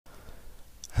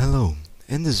Hello,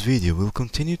 in this video we'll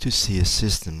continue to see a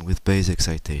system with base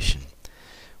excitation.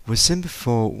 We've seen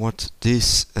before what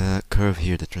this curve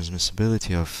here, the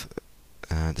transmissibility of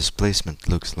displacement,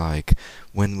 looks like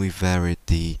when we vary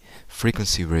the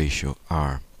frequency ratio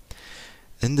R.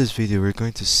 In this video we're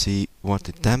going to see what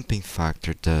the damping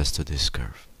factor does to this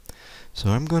curve. So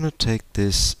I'm going to take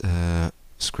this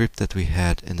script that we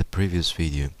had in the previous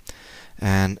video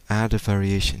and add a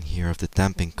variation here of the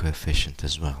damping coefficient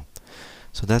as well.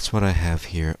 So that's what I have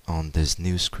here on this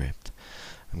new script.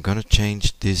 I'm going to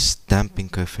change this damping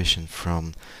coefficient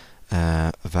from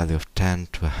a value of 10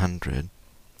 to 100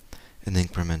 in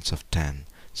increments of 10.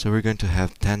 So we're going to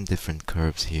have 10 different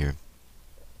curves here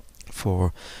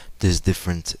for these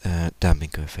different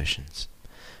damping coefficients.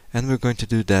 And we're going to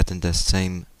do that in the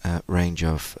same range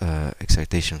of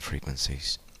excitation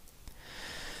frequencies.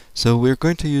 So we're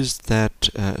going to use that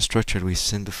structure we've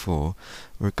seen before.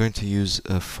 We're going to use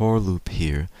a for loop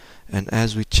here, and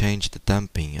as we change the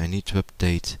damping, I need to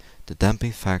update the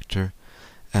damping factor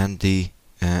and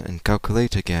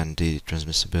calculate again the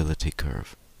transmissibility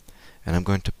curve. And I'm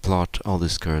going to plot all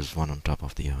these curves one on top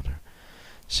of the other.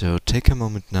 So take a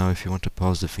moment now if you want to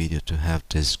pause the video to have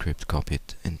this script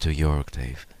copied into your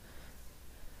octave.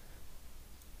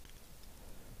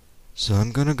 So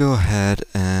I'm going to go ahead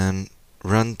and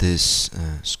run this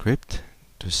script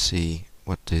to see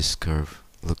what this curve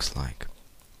looks like,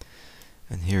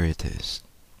 and here it is.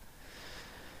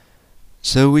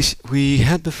 So we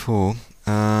had before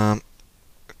a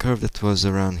curve that was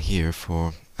around here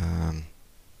for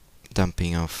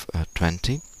damping of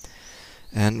 20,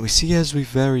 and we see as we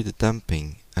vary the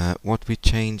damping, what we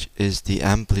change is the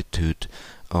amplitude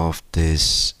of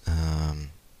this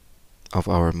of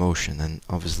our motion, and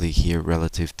obviously here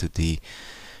relative to the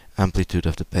amplitude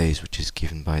of the base, which is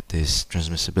given by this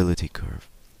transmissibility curve.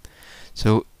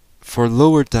 So for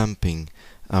lower damping,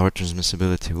 our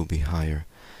transmissibility will be higher,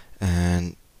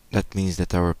 and that means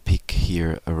that our peak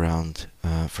here around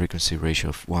frequency ratio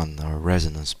of 1, our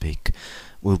resonance peak,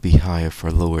 will be higher for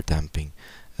lower damping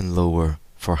and lower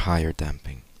for higher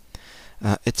damping.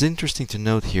 It's interesting to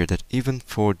note here that even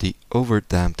for the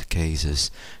overdamped cases,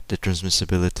 the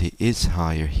transmissibility is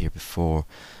higher here before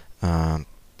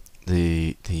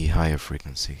the higher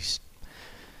frequencies.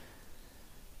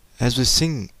 As we've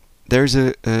seen, there's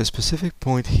a specific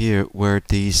point here where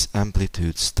these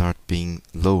amplitudes start being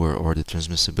lower, or the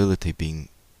transmissibility being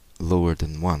lower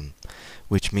than 1,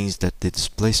 which means that the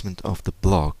displacement of the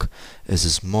block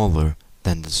is smaller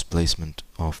than the displacement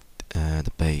of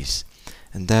the base,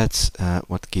 and that's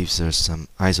what gives us some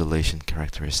isolation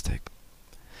characteristic.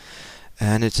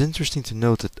 And it's interesting to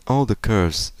note that all the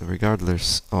curves,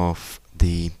 regardless of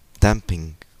the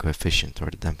damping coefficient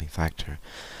or the damping factor,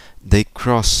 they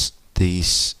cross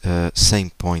this same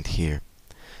point here.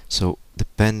 So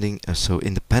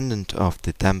independent of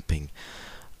the damping,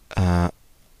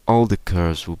 all the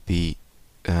curves will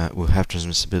have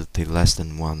transmissibility less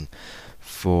than 1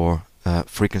 for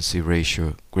frequency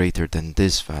ratio greater than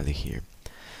this value here.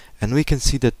 And we can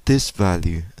see that this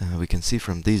value, we can see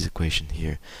from this equation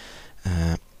here,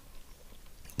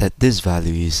 that this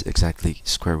value is exactly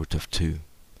square root of 2.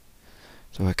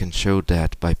 So I can show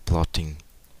that by plotting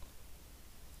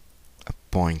a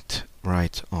point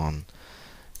right on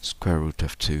square root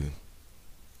of 2.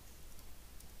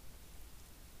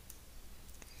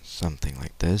 Something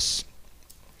like this.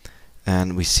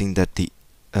 And we've seen that the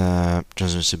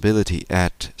transmissibility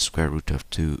at square root of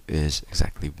 2 is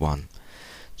exactly 1.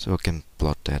 So I can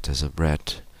plot that as a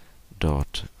red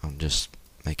dot. I'll just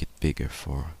make it bigger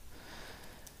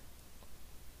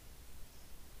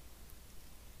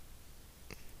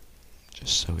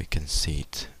just so we can see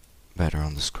it better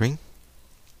on the screen.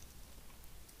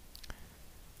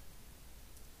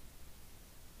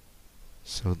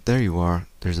 So there you are,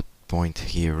 there's a point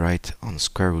here right on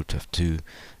square root of 2,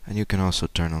 and you can also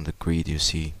turn on the grid. You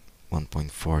see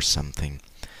 1.4 something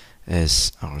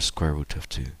as our square root of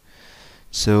 2.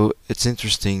 So it's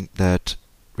interesting that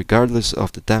regardless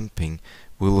of the damping,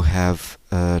 we will have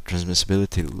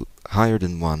transmissibility higher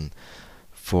than 1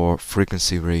 for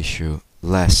frequency ratio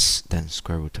less than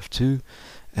square root of 2,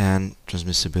 and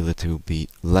transmissibility will be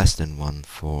less than 1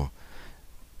 for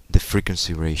the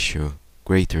frequency ratio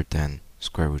greater than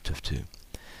square root of 2.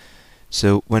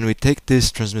 So when we take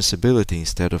this transmissibility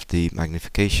instead of the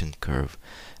magnification curve,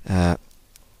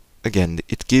 again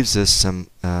it gives us some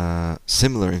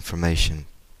similar information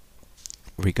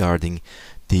regarding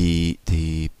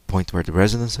the point where the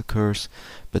resonance occurs,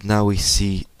 but now we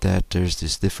see that there's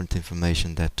this different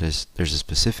information, that there's a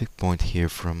specific point here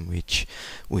from which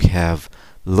we have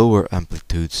lower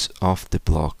amplitudes of the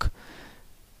block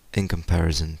in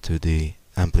comparison to the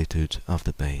amplitude of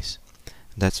the bass.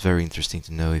 That's very interesting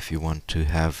to know if you want to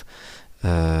have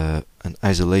an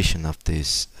isolation of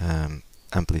this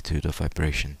amplitude of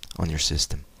vibration on your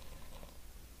system.